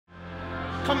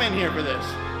come in here for this.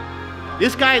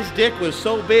 This guy's dick was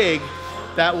so big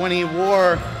that when he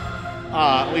wore,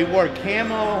 we wore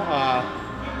camo,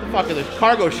 what the fuck are those,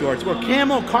 cargo shorts. Wore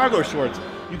camo cargo shorts.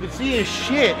 You could see his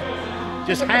shit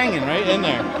just hanging right in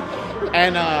there.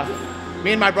 And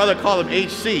me and my brother called him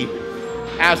HC,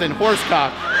 as in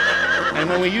horsecock. And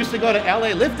when we used to go to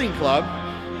LA Lifting Club,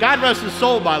 God rest his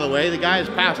soul, by the way, the guy has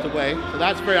passed away, so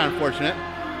that's very unfortunate.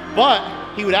 But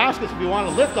he would ask us if we wanted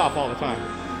to lift off all the time.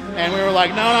 And we were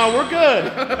like, no, we're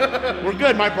good. We're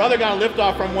good. My brother got a lift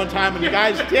off from one time, and the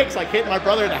guy's dicks like hit my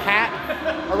brother in the hat.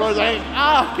 My brother's like,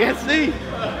 ah, can't see.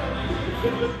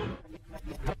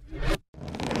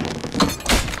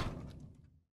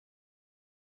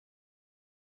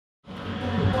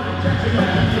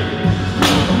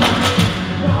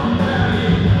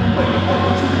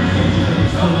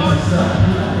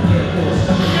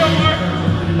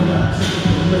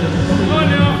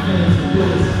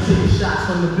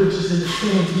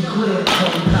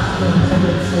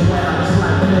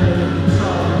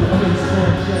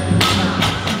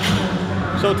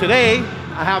 So today,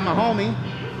 I have my homie,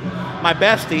 my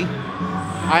bestie.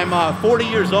 I'm 40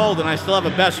 years old and I still have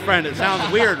a best friend. It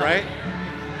sounds weird, right?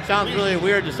 It sounds really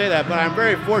weird to say that, but I'm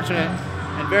very fortunate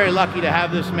and very lucky to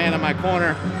have this man in my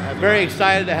corner. I'm very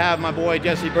excited to have my boy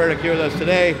Jesse Burdick here with us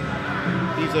today.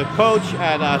 He's a coach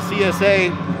at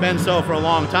CSA, been so for a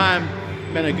long time.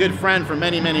 Been a good friend for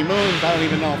many, many moons. I don't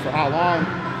even know for how long,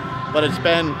 but it's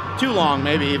been too long,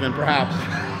 maybe even perhaps.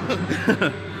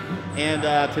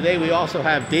 And today we also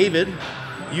have David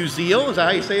Uziel. Is that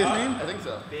how you say his name? I think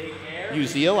so.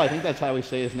 Uziel, I think that's how we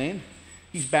say his name.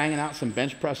 He's banging out some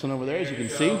bench pressing over there, as you can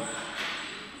see.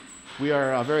 We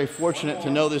are very fortunate to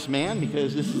know this man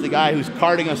because this is the guy who's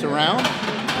carting us around.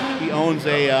 He owns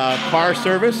a car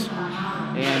service,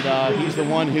 and he's the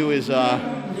one who is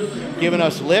giving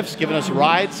us lifts, giving us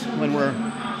rides when we're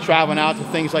traveling out to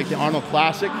things like the Arnold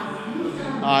Classic.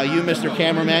 You, Mr.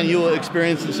 Cameraman, you will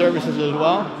experience the services as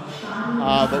well.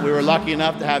 But we were lucky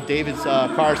enough to have David's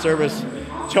car service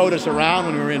towed us around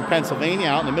when we were in Pennsylvania,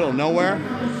 out in the middle of nowhere.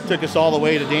 Took us all the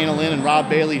way to Dana Lynn and Rob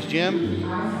Bailey's gym.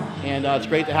 And it's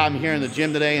great to have him here in the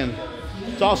gym today. And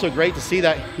it's also great to see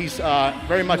that he's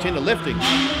very much into lifting.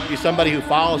 He's somebody who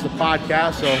follows the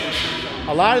podcast.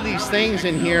 So a lot of these things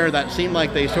in here that seem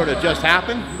like they sort of just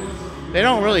happen, they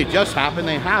don't really just happen.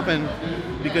 They happen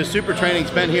because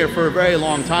SuperTraining's been here for a very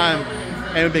long time.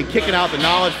 And we've been kicking out the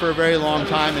knowledge for a very long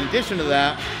time. In addition to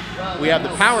that, we have the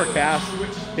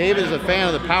PowerCast. David is a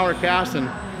fan of the PowerCast,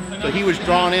 and so he was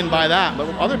drawn in by that. But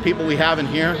other people we have in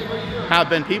here have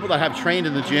been people that have trained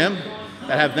in the gym,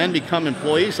 that have then become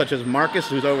employees, such as Marcus,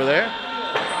 who's over there.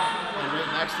 And right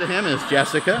next to him is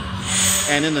Jessica.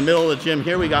 And in the middle of the gym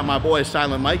here, we got my boy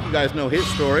Silent Mike. You guys know his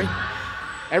story.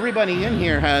 Everybody in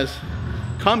here has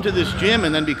come to this gym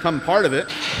and then become part of it,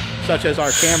 such as our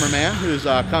cameraman, who's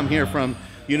come here from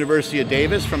University of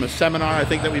Davis, from a seminar I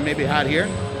think that we maybe had here,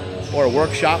 or a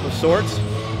workshop of sorts.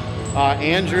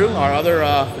 Andrew, our other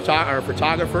our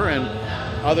photographer and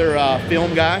other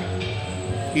film guy,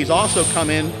 he's also come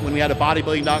in when we had a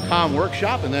bodybuilding.com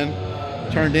workshop and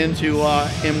then turned into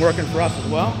him working for us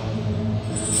as well.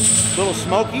 Little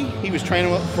Smokey, he was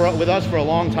training with us for a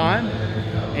long time,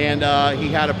 and he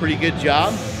had a pretty good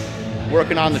job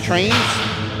working on the trains.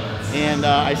 And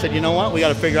I said, you know what, we got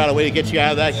to figure out a way to get you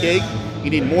out of that gig. You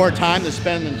need more time to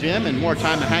spend in the gym and more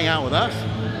time to hang out with us.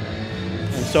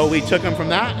 And so we took him from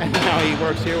that, and now he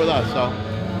works here with us. So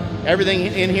everything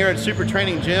in here at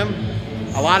SuperTraining Gym,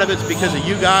 a lot of it's because of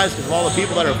you guys, because of all the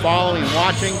people that are following and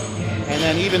watching. And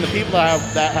then even the people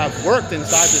that have worked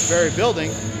inside this very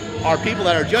building are people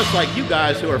that are just like you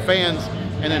guys, who are fans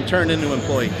and then turned into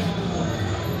employees.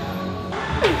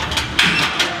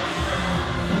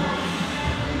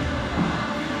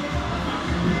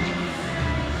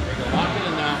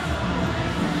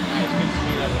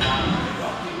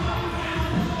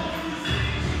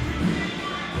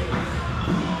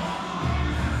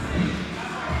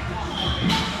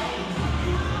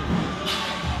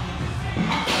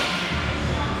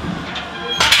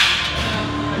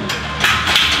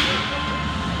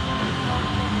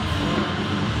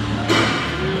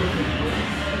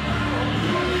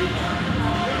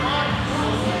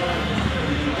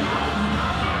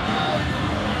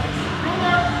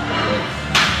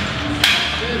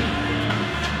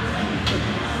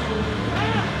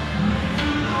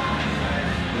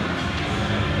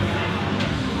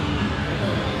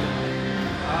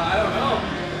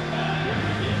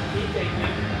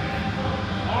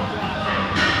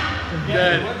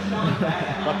 Dead.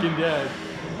 Fucking dead.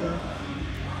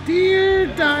 Dear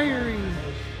Diary,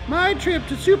 my trip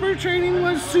to SuperTraining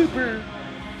was super.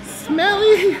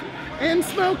 Smelly, and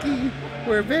Smokey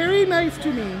were very nice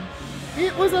to me.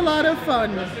 It was a lot of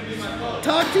fun.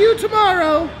 Talk to you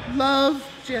tomorrow. Love,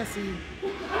 Jesse.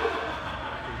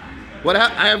 What?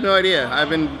 I have no idea.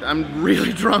 I'm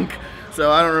really drunk,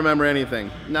 so I don't remember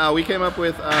anything. No, we came up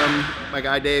with my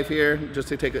guy Dave here just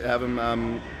to have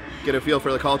him get a feel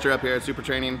for the culture up here at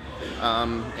SuperTraining,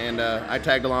 and I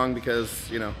tagged along because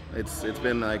it's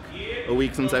been like a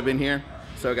week since I've been here,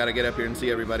 so I got to get up here and see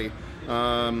everybody.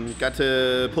 Got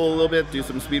to pull a little bit, do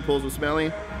some speed pulls with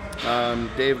Smelly.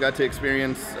 Dave got to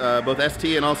experience both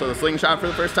ST and also the slingshot for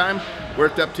the first time.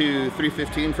 Worked up to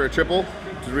 315 for a triple,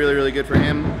 which is really, really good for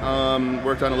him.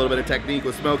 Worked on a little bit of technique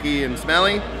with Smokey and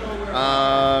Smelly.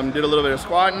 Did a little bit of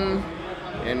squatting,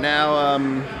 and now,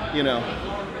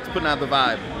 it's putting out the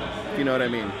vibe, if you know what I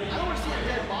mean.